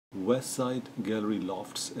WestSide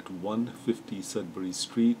Lofts at 150 Sudbury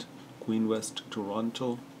Street, Queen West,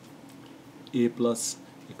 Toronto. A plus,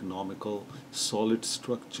 economical, solid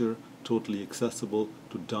structure, totally accessible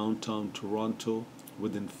to downtown Toronto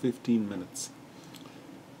within 15 minutes.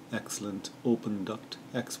 Excellent open duct,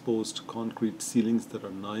 exposed concrete ceilings that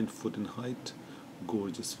are 9 foot in height,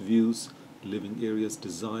 gorgeous views, living areas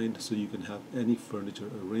designed so you can have any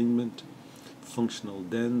furniture arrangement, functional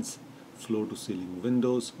dens, floor to ceiling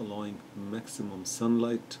windows allowing maximum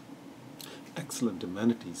sunlight, excellent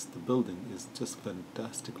amenities. The building is just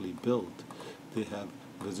fantastically built. They have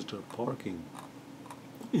visitor parking,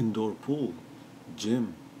 indoor pool,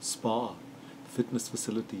 gym, spa, fitness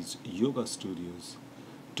facilities, yoga studios,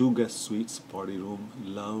 2 guest suites, party room,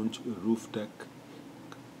 lounge, roof deck,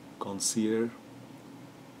 concierge,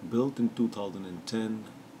 built in 2010,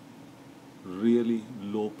 really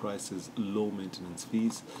low prices, low maintenance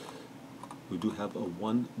fees. We do have a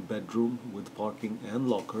 1 bedroom with parking and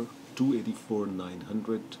locker, $284,900.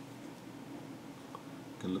 You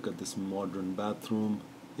can look at this modern bathroom,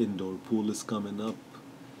 indoor pool is coming up,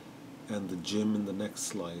 and the gym in the next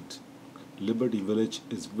slide. Liberty Village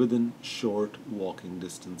is within short walking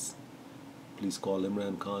distance. Please call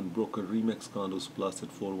Imran Khan, broker, Remax Condos Plus at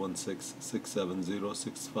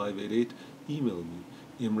 416-670-6588. Email me,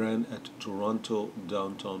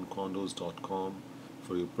 imran@torontodowntowncondos.com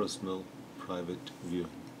for your personal private viewing.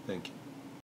 Thank you.